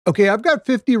Okay, I've got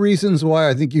 50 reasons why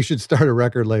I think you should start a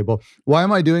record label. Why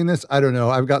am I doing this? I don't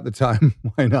know. I've got the time.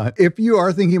 Why not? If you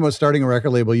are thinking about starting a record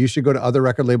label, you should go to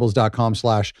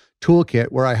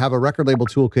otherrecordlabels.com/toolkit, where I have a record label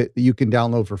toolkit that you can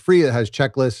download for free. It has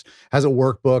checklists, has a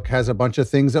workbook, has a bunch of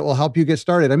things that will help you get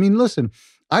started. I mean, listen,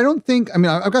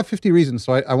 I've got 50 reasons,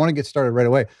 so I want to get started right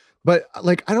away. But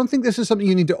like, I don't think this is something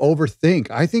you need to overthink.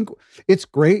 I think it's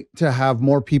great to have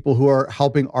more people who are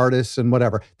helping artists and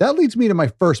whatever. That leads me to my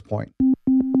first point.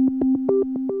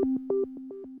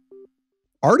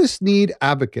 Artists need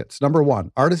advocates. Number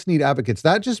one, artists need advocates.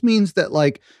 That just means that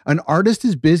like an artist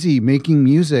is busy making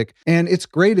music, and it's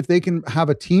great if they can have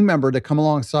a team member to come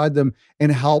alongside them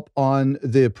and help on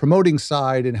the promoting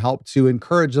side and help to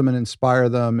encourage them and inspire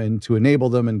them and to enable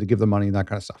them and to give them money and that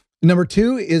kind of stuff. Number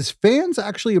two is fans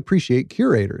actually appreciate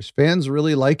curators. Fans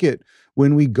really like it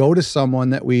when we go to someone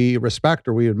that we respect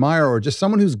or we admire, or just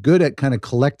someone who's good at kind of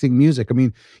collecting music. I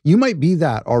mean, you might be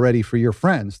that already for your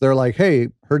friends. They're like, hey,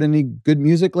 heard any good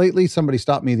music lately? Somebody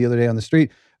stopped me the other day on the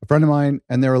street, a friend of mine,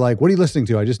 and they were like, what are you listening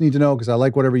to? I just need to know because I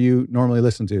like whatever you normally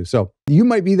listen to. So you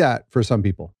might be that for some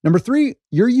people. Number three,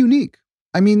 you're unique.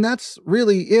 I mean, that's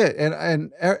really it.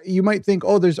 And you might think,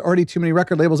 oh, there's already too many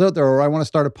record labels out there, or I want to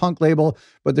start a punk label,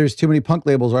 but there's too many punk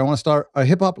labels, or I want to start a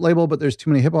hip hop label, but there's too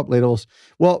many hip hop labels.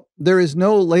 Well, there is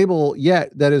no label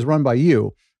yet that is run by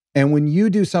you. And when you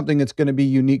do something that's going to be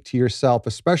unique to yourself,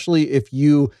 especially if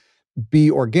you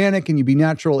be organic and you be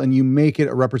natural and you make it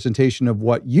a representation of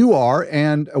what you are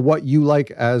and what you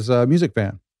like as a music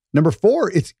fan. Number four,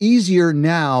 it's easier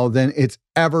now than it's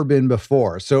ever been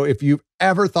before. So if you've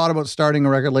ever thought about starting a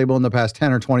record label in the past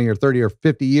 10 or 20 or 30 or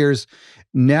 50 years,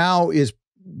 now is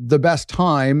the best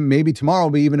time. Maybe tomorrow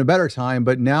will be even a better time,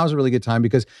 but now is a really good time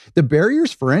because the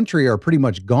barriers for entry are pretty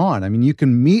much gone. I mean, you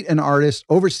can meet an artist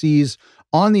overseas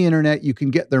on the internet. You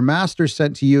can get their masters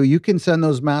sent to you. You can send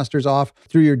those masters off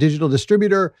through your digital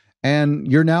distributor, and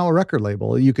you're now a record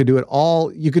label. You could do it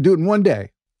in one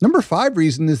day. Number five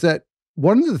reason is that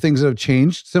one of the things that have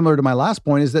changed, similar to my last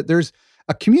point, is that there's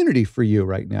a community for you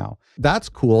right now. That's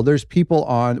cool. There's people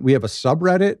we have a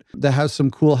subreddit that has some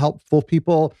cool, helpful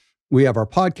people. We have our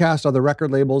podcast, other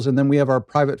record labels, and then we have our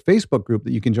private Facebook group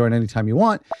that you can join anytime you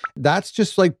want. That's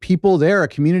just like people there, a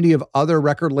community of other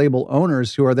record label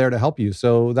owners who are there to help you.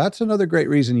 So that's another great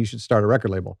reason you should start a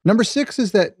record label. Number six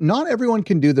is that not everyone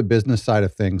can do the business side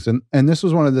of things. And this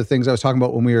was one of the things I was talking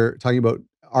about when we were talking about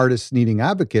artists needing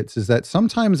advocates, is that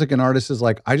sometimes like an artist is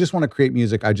like, I just want to create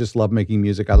music. I just love making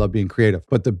music. I love being creative,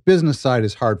 but the business side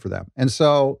is hard for them. And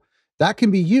so that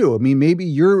can be you. I mean, maybe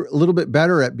you're a little bit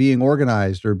better at being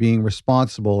organized or being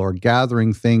responsible or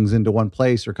gathering things into one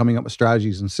place or coming up with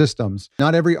strategies and systems.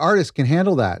 Not every artist can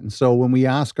handle that. And so when we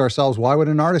ask ourselves, why would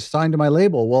an artist sign to my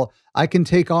label? Well, I can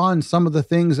take on some of the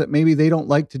things that maybe they don't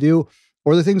like to do,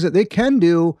 or the things that they can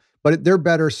do, but they're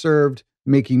better served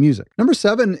making music. Number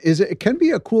seven is it can be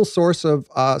a cool source of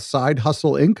side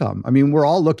hustle income. I mean, we're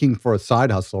all looking for a side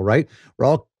hustle, right? We're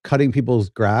all cutting people's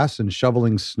grass and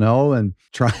shoveling snow and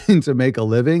trying to make a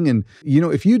living. And,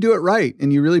 if you do it right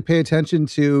and you really pay attention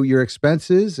to your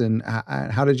expenses and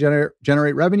how to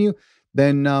generate revenue,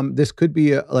 then this could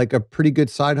be a pretty good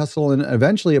side hustle and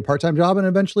eventually a part-time job and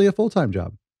eventually a full-time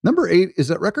job. Number eight is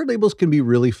that record labels can be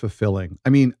really fulfilling.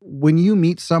 I mean, when you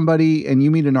meet somebody and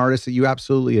you meet an artist that you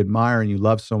absolutely admire and you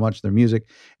love so much their music,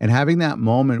 and having that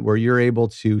moment where you're able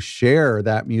to share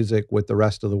that music with the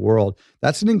rest of the world,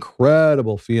 that's an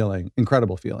incredible feeling.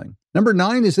 Number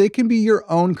nine is they can be your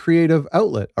own creative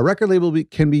outlet. A record label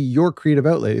can be your creative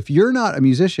outlet. If you're not a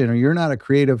musician or you're not a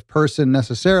creative person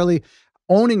necessarily,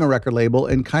 owning a record label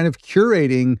and kind of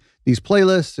curating these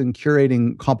playlists and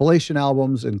curating compilation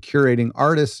albums and curating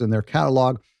artists and their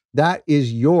catalog, that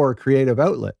is your creative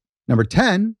outlet. Number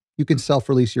 10, you can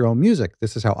self-release your own music.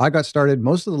 This is how I got started.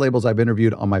 Most of the labels I've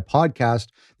interviewed on my podcast,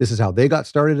 this is how they got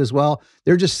started as well.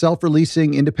 They're just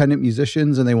self-releasing independent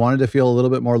musicians and they wanted to feel a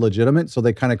little bit more legitimate. So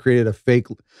they kind of created a fake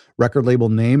record label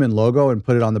name and logo and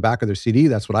put it on the back of their CD.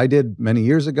 That's what I did many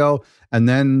years ago. And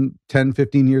then 10,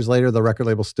 15 years later, the record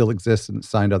label still exists and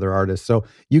signed other artists. So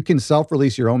you can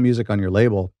self-release your own music on your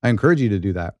label. I encourage you to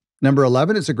do that. Number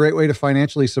 11, it's a great way to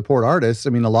financially support artists. I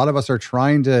mean, a lot of us are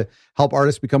trying to help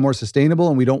artists become more sustainable,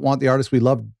 and we don't want the artists we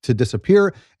love to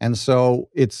disappear. And so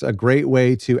it's a great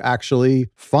way to actually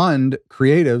fund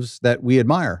creatives that we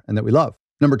admire and that we love.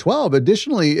 Number 12,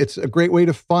 additionally, it's a great way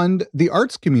to fund the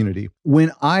arts community.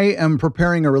 When I am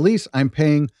preparing a release, I'm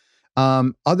paying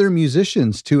other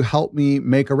musicians to help me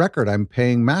make a record. I'm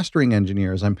paying mastering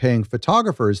engineers. I'm paying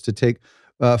photographers to take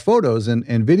photos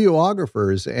and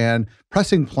videographers and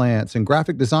pressing plants and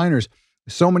graphic designers.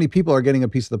 So many people are getting a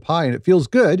piece of the pie, and it feels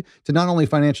good to not only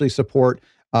financially support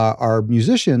our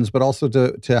musicians, but also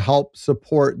to help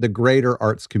support the greater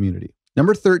arts community.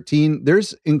 Number 13,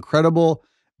 there's incredible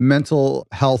mental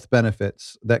health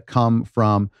benefits that come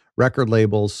from record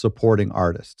labels supporting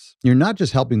artists. You're not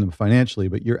just helping them financially,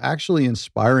 but you're actually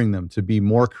inspiring them to be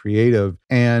more creative,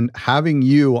 and having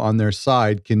you on their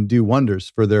side can do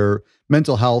wonders for their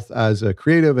mental health as a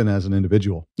creative and as an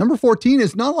individual. Number 14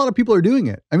 is not a lot of people are doing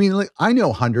it. I mean, like, I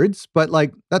know hundreds, but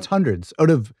like that's hundreds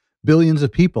out of billions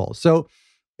of people. So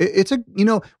it's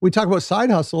we talk about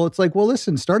side hustle. It's like, well,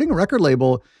 listen, starting a record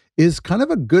label is kind of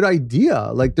a good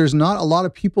idea. Like, there's not a lot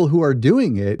of people who are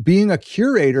doing it. Being a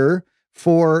curator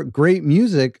for great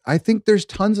music, I think there's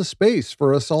tons of space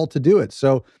for us all to do it.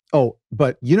 So,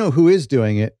 but you know who is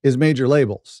doing it is major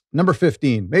labels. Number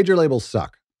 15, major labels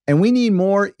suck. And we need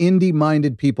more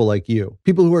indie-minded people like you,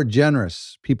 people who are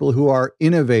generous, people who are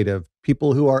innovative,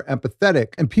 people who are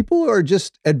empathetic, and people who are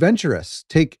just adventurous,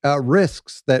 take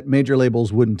risks that major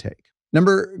labels wouldn't take.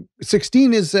 Number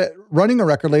 16 is that running a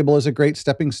record label is a great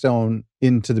stepping stone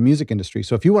into the music industry.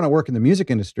 So if you want to work in the music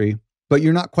industry, but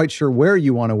you're not quite sure where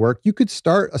you want to work, you could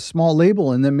start a small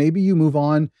label, and then maybe you move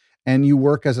on and you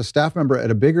work as a staff member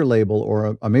at a bigger label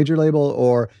or a major label,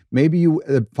 or maybe you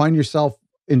find yourself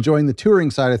enjoying the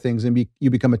touring side of things and you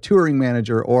become a touring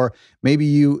manager, or maybe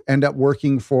you end up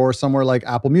working for somewhere like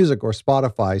Apple Music or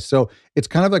Spotify. So it's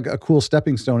kind of like a cool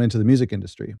stepping stone into the music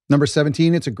industry. Number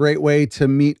 17, it's a great way to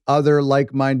meet other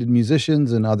like-minded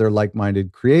musicians and other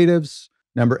like-minded creatives.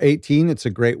 Number 18, it's a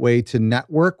great way to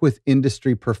network with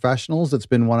industry professionals. It's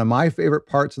been one of my favorite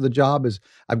parts of the job is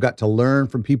I've got to learn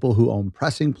from people who own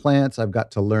pressing plants. I've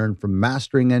got to learn from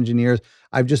mastering engineers.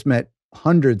 I've just met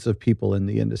hundreds of people in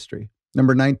the industry.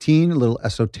 Number 19, a little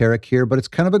esoteric here, but it's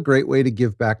kind of a great way to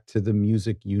give back to the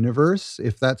music universe,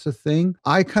 if that's a thing.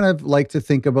 I kind of like to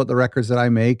think about the records that I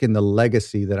make and the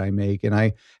legacy that I make. And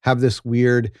I have this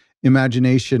weird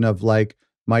imagination of like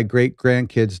my great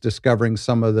grandkids discovering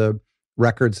some of the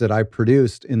records that I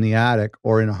produced in the attic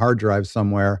or in a hard drive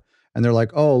somewhere. And they're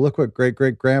like, oh, look what great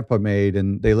great grandpa made.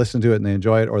 And they listen to it and they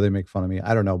enjoy it, or they make fun of me.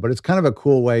 I don't know, but it's kind of a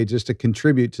cool way just to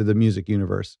contribute to the music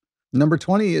universe. Number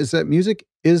 20 is that music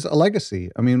is a legacy.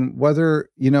 I mean, whether,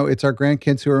 it's our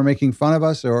grandkids who are making fun of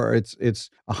us, or it's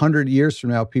 100 years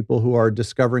from now, people who are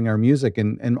discovering our music.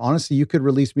 And honestly, you could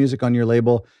release music on your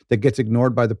label that gets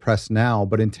ignored by the press now,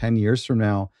 but in 10 years from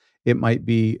now, it might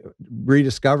be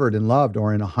rediscovered and loved,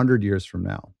 or in 100 years from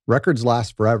now. Records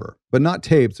last forever, but not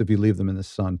tapes if you leave them in the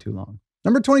sun too long.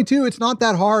 Number 22, it's not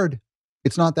that hard.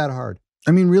 It's not that hard.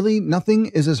 I mean, really, nothing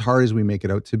is as hard as we make it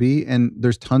out to be. And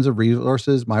there's tons of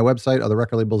resources, my website,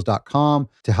 otherrecordlabels.com,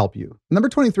 to help you. Number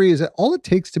 23 is that all it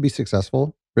takes to be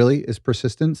successful really is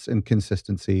persistence and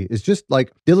consistency. It's just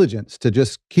like diligence to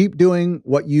just keep doing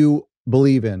what you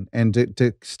believe in and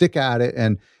to stick at it.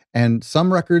 And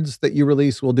some records that you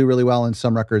release will do really well, and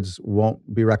some records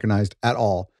won't be recognized at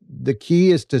all. The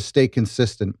key is to stay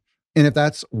consistent. And if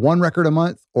that's one record a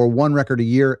month or one record a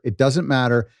year, it doesn't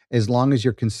matter as long as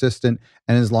you're consistent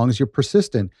and as long as you're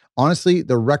persistent. Honestly,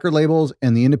 the record labels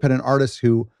and the independent artists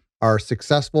who are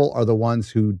successful are the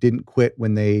ones who didn't quit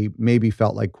when they maybe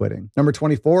felt like quitting. Number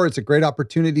 24, it's a great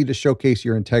opportunity to showcase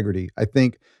your integrity. I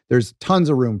think there's tons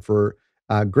of room for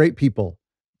great people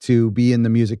to be in the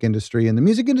music industry. And the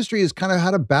music industry has kind of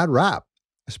had a bad rap,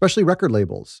 especially record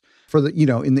labels for in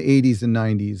the 80s and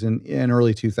 90s and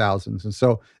early 2000s. And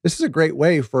so this is a great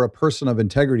way for a person of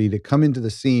integrity to come into the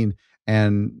scene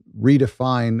and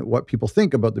redefine what people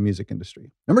think about the music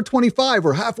industry. Number 25,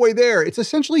 we're halfway there. It's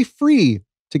essentially free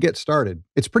to get started.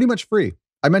 It's pretty much free.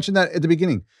 I mentioned that at the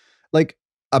beginning. Like,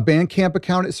 a Bandcamp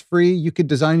account is free. You could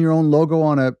design your own logo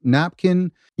on a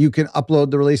napkin. You can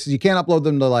upload the releases. You can't upload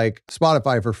them to like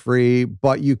Spotify for free,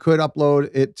 but you could upload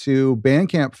it to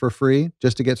Bandcamp for free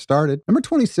just to get started. Number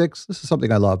 26, this is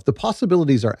something I love. The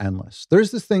possibilities are endless.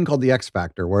 There's this thing called the X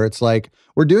Factor where it's like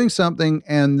we're doing something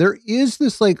and there is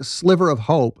this like sliver of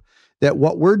hope that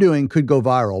what we're doing could go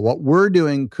viral. What we're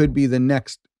doing could be the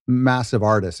next massive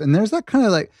artist. And there's that kind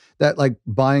of like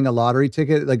buying a lottery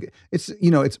ticket. Like it's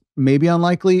maybe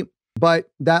unlikely, but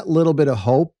that little bit of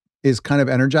hope is kind of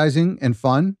energizing and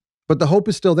fun, but the hope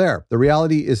is still there. The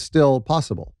reality is still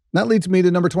possible. That leads me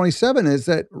to number 27 is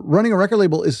that running a record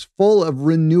label is full of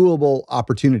renewable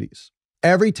opportunities.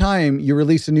 Every time you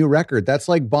release a new record, that's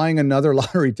like buying another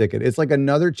lottery ticket. It's like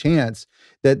another chance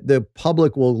that the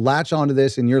public will latch onto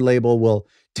this and your label will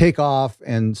take off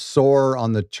and soar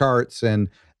on the charts and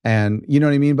you know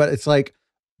what I mean? But it's like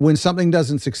when something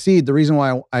doesn't succeed, the reason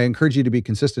why I encourage you to be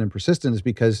consistent and persistent is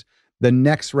because the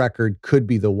next record could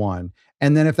be the one.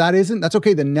 And then if that isn't, that's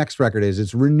okay. The next record is.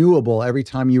 It's renewable every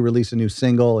time you release a new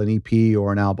single, an EP,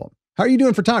 or an album. How are you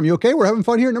doing for time? You okay? We're having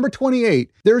fun here. Number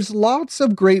 28. There's lots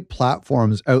of great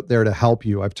platforms out there to help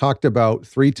you. I've talked about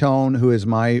 3Tone, who is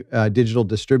my digital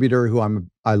distributor, who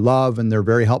I love, and they're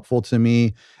very helpful to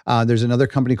me. There's another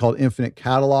company called Infinite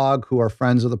Catalog, who are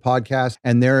friends of the podcast,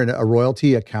 and they're a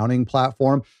royalty accounting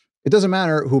platform. It doesn't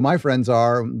matter who my friends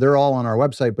are. They're all on our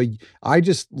website, but I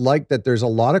just like that there's a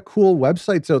lot of cool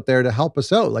websites out there to help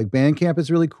us out. Like Bandcamp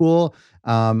is really cool.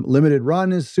 Limited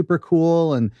Run is super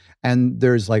cool. And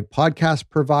there's like podcast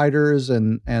providers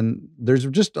and there's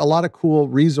just a lot of cool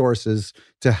resources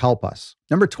to help us.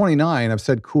 Number 29, I've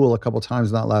said cool a couple of times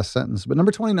in that last sentence, but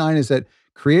number 29 is that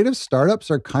creative startups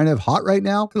are kind of hot right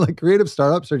now. Like creative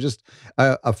startups are just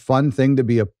a fun thing to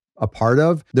be a part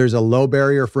of. There's a low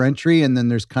barrier for entry, and then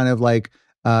there's kind of like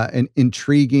an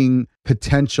intriguing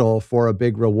potential for a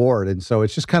big reward. And so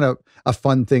it's just kind of a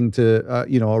fun thing to,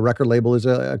 a record label is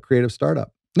a creative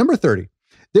startup. Number 30,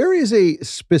 there is a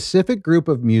specific group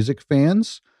of music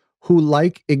fans who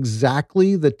like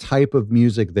exactly the type of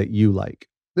music that you like.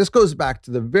 This goes back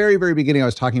to the very, very beginning. I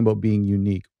was talking about being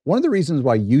unique. One of the reasons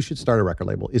why you should start a record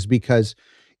label is because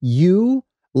you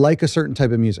like a certain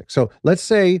type of music. So let's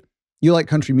say you like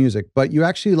country music, but you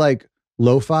actually like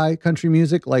lo-fi country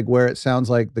music, like where it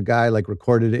sounds like the guy like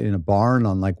recorded it in a barn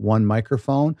on like one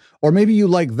microphone. Or maybe you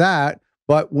like that,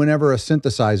 but whenever a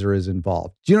synthesizer is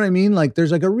involved. Do you know what I mean? Like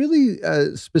there's like a really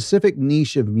specific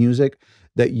niche of music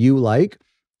that you like.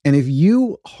 And if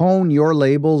you hone your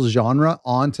label's genre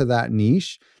onto that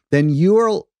niche, then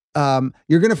you're going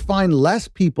to find less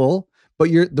people, but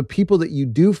the people that you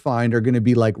do find are going to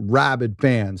be like rabid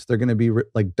fans. They're going to be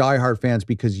like diehard fans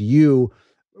because you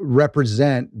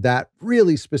represent that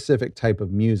really specific type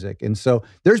of music. And so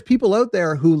there's people out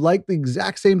there who like the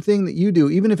exact same thing that you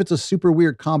do, even if it's a super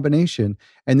weird combination,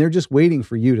 and they're just waiting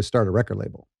for you to start a record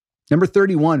label. Number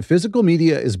 31, physical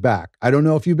media is back. I don't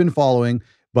know if you've been following,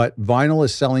 but vinyl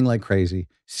is selling like crazy.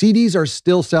 CDs are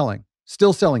still selling.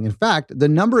 In fact, the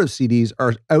number of CDs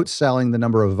are outselling the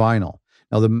number of vinyl.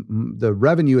 Now, the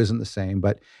revenue isn't the same,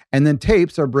 and then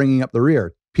tapes are bringing up the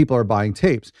rear. People are buying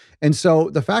tapes. And so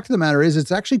the fact of the matter is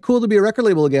it's actually cool to be a record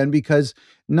label again, because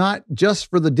not just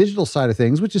for the digital side of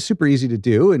things, which is super easy to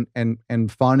do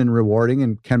and fun and rewarding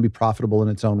and can be profitable in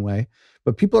its own way,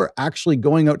 but people are actually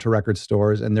going out to record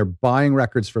stores and they're buying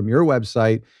records from your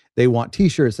website. They want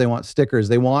t-shirts, they want stickers,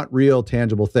 they want real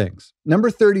tangible things.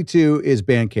 Number 32 is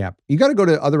Bandcamp. You got to go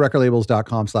to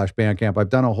otherrecordlabels.com/Bandcamp. I've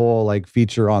done a whole like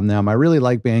feature on them. I really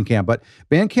like Bandcamp, but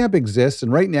Bandcamp exists.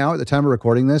 And right now at the time of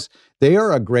recording this, they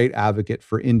are a great advocate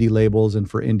for indie labels and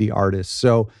for indie artists.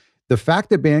 So the fact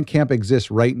that Bandcamp exists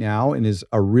right now and is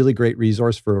a really great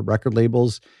resource for record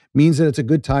labels means that it's a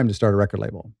good time to start a record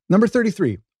label. Number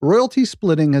 33, royalty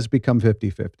splitting has become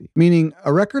 50-50, meaning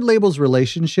a record label's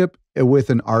relationship with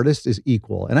an artist is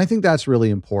equal. And I think that's really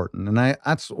important. And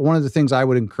that's one of the things I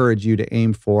would encourage you to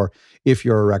aim for if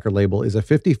you're a record label is a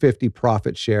 50-50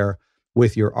 profit share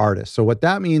with your artist. So what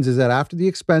that means is that after the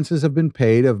expenses have been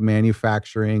paid of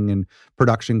manufacturing and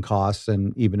production costs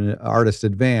and even an artist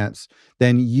advance,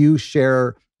 then you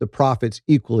share the profits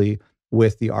equally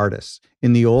with the artists.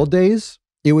 In the old days,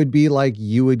 it would be like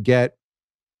you would get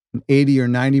 80 or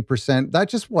 90%. That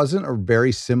just wasn't a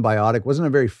very symbiotic, wasn't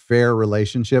a very fair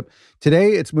relationship.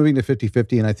 Today, it's moving to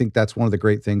 50-50, and I think that's one of the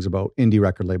great things about indie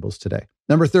record labels today.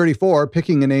 Number 34,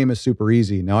 picking a name is super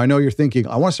easy. Now, I know you're thinking,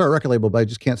 I want to start a record label, but I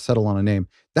just can't settle on a name.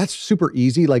 That's super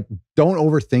easy. Like, don't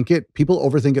overthink it. People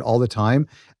overthink it all the time.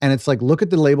 And it's like, look at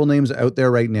the label names out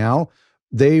there right now.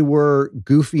 They were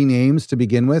goofy names to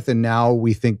begin with, and now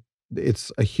we think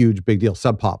it's a huge, big deal.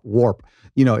 Sub Pop, Warp.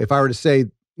 If I were to say,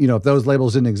 if those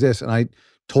labels didn't exist and I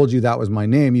told you that was my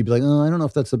name, you'd be like, oh, I don't know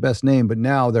if that's the best name, but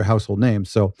now they're household names.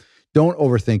 So don't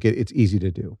overthink it. It's easy to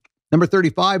do. Number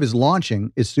 35 is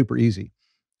launching is super easy.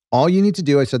 All you need to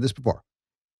do, I said this before,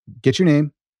 get your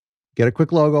name, get a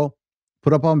quick logo,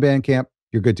 put up on Bandcamp,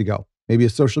 you're good to go. Maybe a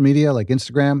social media like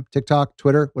Instagram, TikTok,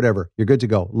 Twitter, whatever, you're good to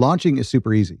go. Launching is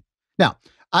super easy. Now,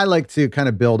 I like to kind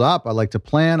of build up. I like to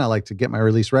plan. I like to get my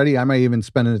release ready. I might even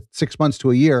spend 6 months to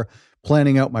a year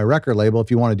planning out my record label if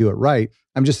you want to do it right.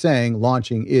 I'm just saying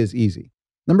launching is easy.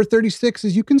 Number 36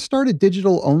 is you can start a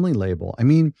digital only label. I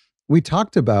mean, we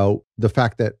talked about the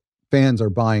fact that fans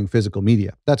are buying physical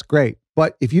media. That's great.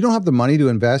 But if you don't have the money to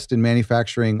invest in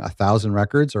manufacturing 1,000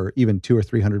 records or even 200 or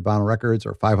 300 vinyl records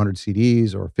or 500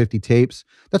 CDs or 50 tapes,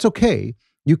 that's okay.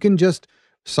 You can just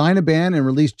sign a band and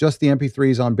release just the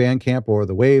MP3s on Bandcamp or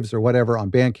the Waves or whatever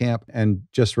on Bandcamp and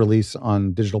just release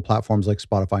on digital platforms like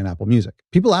Spotify and Apple Music.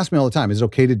 People ask me all the time, is it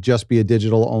okay to just be a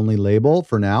digital only label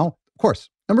for now? Of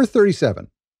course. Number 37,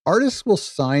 Artists will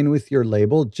sign with your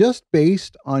label just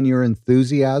based on your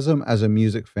enthusiasm as a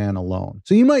music fan alone.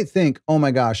 So you might think, oh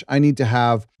my gosh, I need to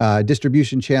have a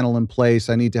distribution channel in place.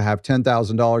 I need to have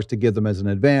 $10,000 to give them as an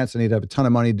advance. I need to have a ton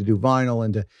of money to do vinyl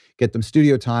and to get them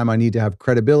studio time. I need to have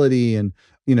credibility and,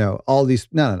 all these.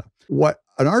 No. What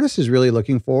an artist is really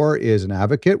looking for is an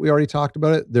advocate. We already talked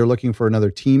about it. They're looking for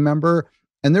another team member,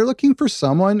 and they're looking for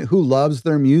someone who loves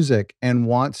their music and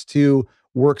wants to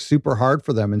work super hard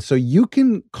for them. And so you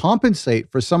can compensate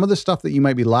for some of the stuff that you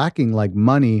might be lacking, like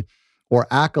money or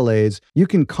accolades. You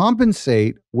can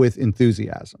compensate with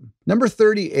enthusiasm. Number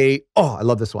 38. Oh, I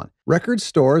love this one. Record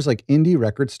stores, like indie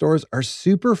record stores, are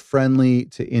super friendly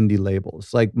to indie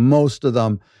labels. Like most of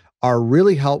them are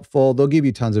really helpful. They'll give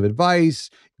you tons of advice.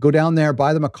 Go down there,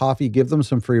 buy them a coffee, give them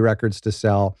some free records to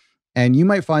sell. And you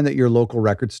might find that your local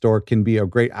record store can be a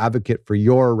great advocate for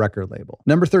your record label.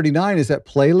 Number 39 is that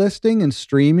playlisting and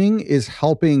streaming is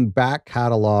helping back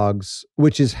catalogs,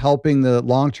 which is helping the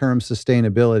long-term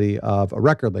sustainability of a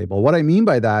record label. What I mean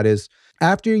by that is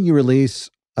after you release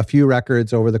a few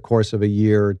records over the course of a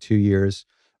year or 2 years,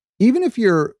 even if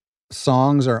your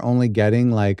songs are only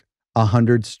getting like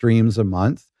 100 streams a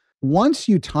month, once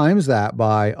you times that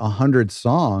by 100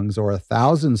 songs or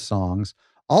 1,000 songs,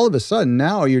 all of a sudden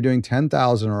now you're doing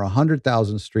 10,000 or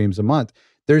 100,000 streams a month.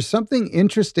 There's something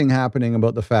interesting happening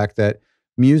about the fact that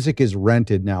music is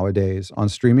rented nowadays on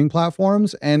streaming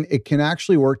platforms, and it can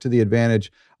actually work to the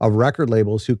advantage of record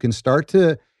labels who can start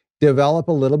to develop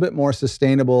a little bit more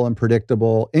sustainable and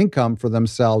predictable income for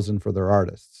themselves and for their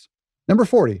artists. Number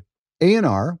 40,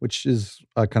 A&R, which is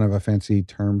a kind of a fancy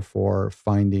term for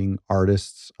finding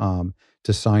artists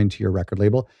to sign to your record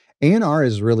label. A&R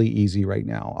is really easy right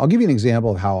now. I'll give you an example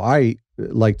of how I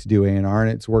like to do A&R, and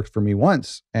it's worked for me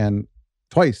once and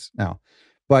twice now.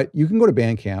 But you can go to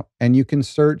Bandcamp and you can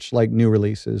search like new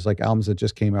releases, like albums that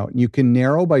just came out. And you can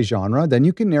narrow by genre, then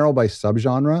you can narrow by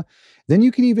subgenre. Then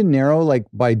you can even narrow like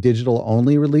by digital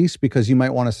only release, because you might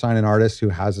want to sign an artist who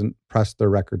hasn't pressed their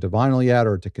record to vinyl yet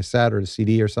or to cassette or to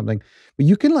CD or something. But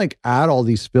you can like add all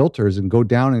these filters and go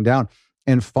down and down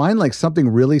and find like something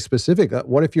really specific.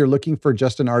 What if you're looking for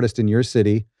just an artist in your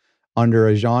city under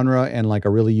a genre and like a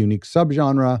really unique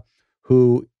subgenre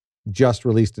who just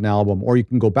released an album? Or you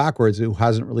can go backwards, who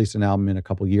hasn't released an album in a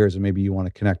couple of years and maybe you want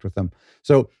to connect with them.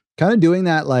 So kind of doing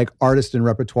that like artist and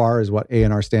repertoire is what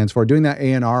A&R stands for. Doing that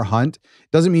A&R hunt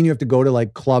doesn't mean you have to go to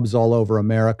like clubs all over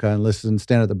America and listen,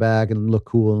 stand at the back and look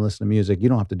cool and listen to music. You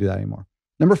don't have to do that anymore.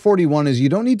 Number 41 is you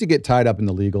don't need to get tied up in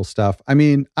the legal stuff. I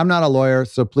mean, I'm not a lawyer,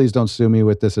 so please don't sue me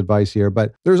with this advice here,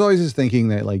 but there's always this thinking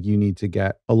that like you need to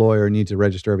get a lawyer, need to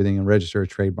register everything and register a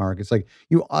trademark. It's like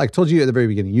I told you at the very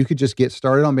beginning, you could just get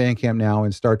started on Bandcamp now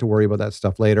and start to worry about that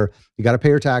stuff later. You got to pay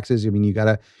your taxes. I mean, you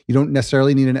don't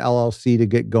necessarily need an LLC to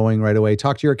get going right away.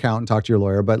 Talk to your accountant, talk to your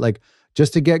lawyer, but like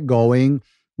just to get going,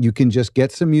 you can just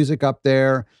get some music up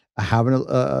there. Having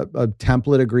a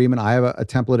template agreement. I have a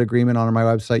template agreement on my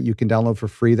website you can download for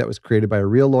free that was created by a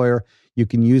real lawyer. You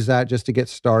can use that just to get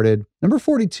started. Number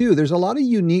 42, there's a lot of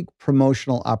unique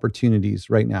promotional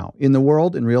opportunities right now in the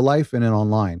world, in real life, and in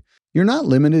online. You're not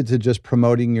limited to just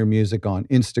promoting your music on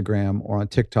Instagram or on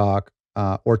TikTok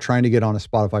or trying to get on a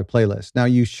Spotify playlist. Now,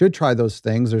 you should try those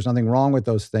things. There's nothing wrong with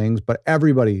those things, but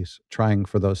everybody's trying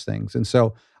for those things. And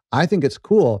so I think it's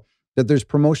cool that there's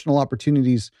promotional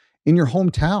opportunities in your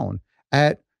hometown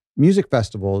at music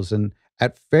festivals and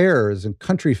at fairs and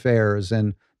country fairs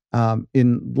and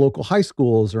in local high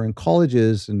schools or in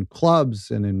colleges and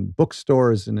clubs and in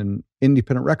bookstores and in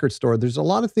independent record store. There's a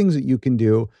lot of things that you can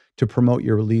do to promote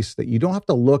your release that you don't have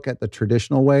to look at the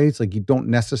traditional ways. Like you don't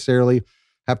necessarily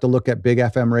have to look at big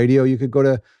FM radio. You could go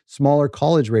to smaller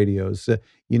college radios.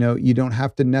 You don't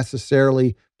have to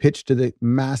necessarily pitch to the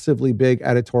massively big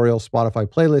editorial Spotify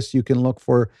playlists. You can look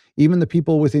for even the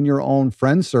people within your own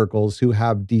friend circles who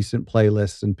have decent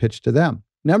playlists and pitch to them.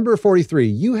 Number 43,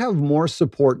 you have more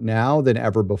support now than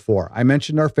ever before. I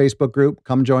mentioned our Facebook group.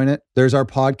 Come join it. There's our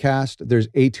podcast. There's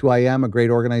A2IM, a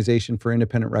great organization for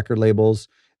independent record labels.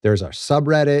 There's our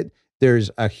subreddit.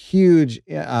 There's a huge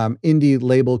indie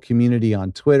label community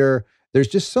on Twitter. There's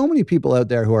just so many people out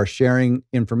there who are sharing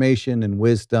information and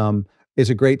wisdom. It's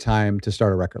a great time to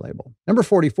start a record label. Number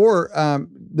 44,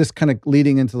 this kind of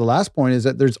leading into the last point, is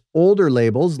that there's older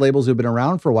labels who've been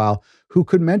around for a while, who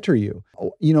could mentor you.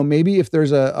 Maybe if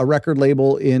there's a record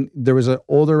label there was an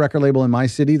older record label in my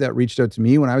city that reached out to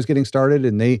me when I was getting started,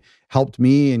 and they helped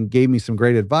me and gave me some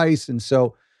great advice. And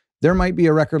so there might be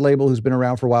a record label who's been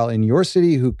around for a while in your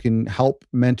city who can help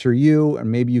mentor you.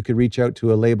 And maybe you could reach out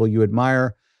to a label you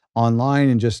admire online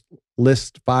and just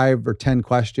list 5 or 10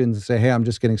 questions and say, hey, I'm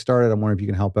just getting started. I'm wondering if you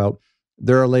can help out.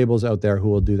 There are labels out there who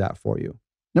will do that for you.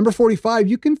 Number 45,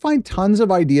 you can find tons of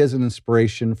ideas and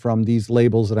inspiration from these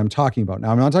labels that I'm talking about.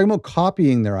 Now, I'm not talking about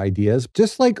copying their ideas,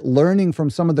 just like learning from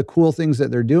some of the cool things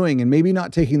that they're doing and maybe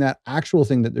not taking that actual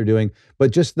thing that they're doing,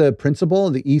 but just the principle,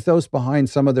 the ethos behind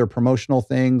some of their promotional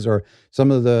things or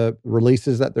some of the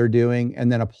releases that they're doing, and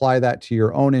then apply that to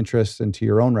your own interests and to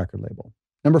your own record label.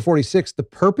 Number 46, the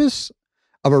purpose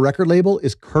of a record label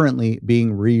is currently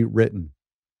being rewritten.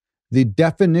 The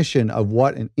definition of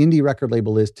what an indie record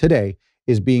label is today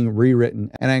is being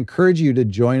rewritten. And I encourage you to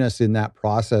join us in that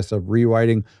process of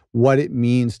rewriting what it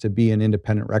means to be an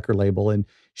independent record label and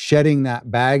shedding that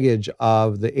baggage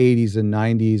of the 80s and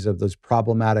 90s of those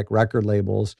problematic record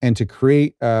labels and to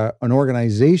create an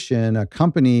organization, a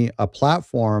company, a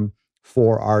platform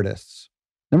for artists.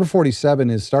 Number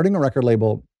 47 is starting a record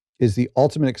label is the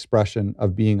ultimate expression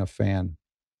of being a fan.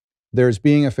 There's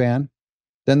being a fan,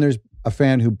 then there's a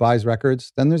fan who buys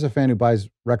records. Then there's a fan who buys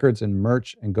records and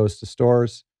merch and goes to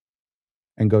stores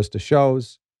and goes to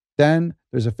shows. Then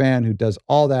there's a fan who does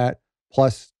all that,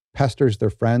 plus pesters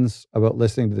their friends about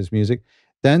listening to this music.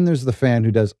 Then there's the fan who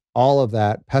does all of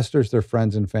that, pesters their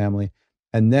friends and family,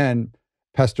 and then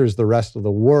pesters the rest of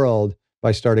the world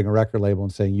by starting a record label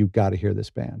and saying, you've got to hear this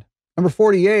band. Number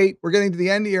 48, we're getting to the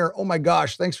end here. Oh my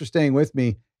gosh, thanks for staying with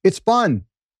me. It's fun.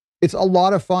 It's a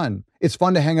lot of fun. It's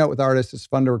fun to hang out with artists. It's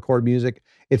fun to record music.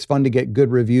 It's fun to get good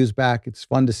reviews back. It's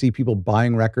fun to see people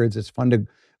buying records. It's fun to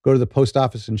go to the post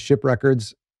office and ship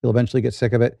records. You'll eventually get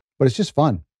sick of it, but it's just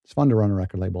fun. It's fun to run a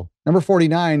record label. Number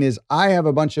 49 is I have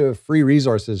a bunch of free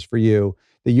resources for you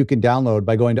that you can download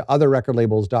by going to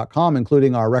otherrecordlabels.com,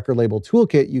 including our record label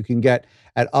toolkit you can get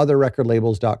at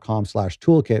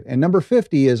otherrecordlabels.com/toolkit. And number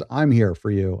 50 is I'm here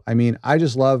for you. I mean, I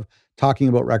just love talking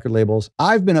about record labels.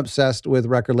 I've been obsessed with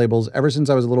record labels ever since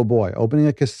I was a little boy, opening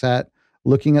a cassette,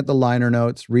 looking at the liner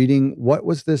notes, reading what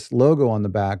was this logo on the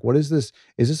back? What is this?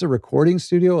 Is this a recording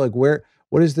studio? Like what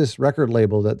is this record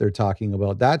label that they're talking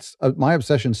about? That's my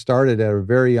obsession started at a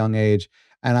very young age.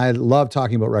 And I love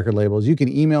talking about record labels. You can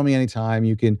email me anytime.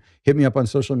 You can hit me up on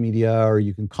social media or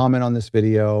you can comment on this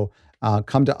video.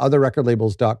 Come to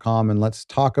otherrecordlabels.com and let's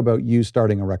talk about you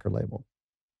starting a record label.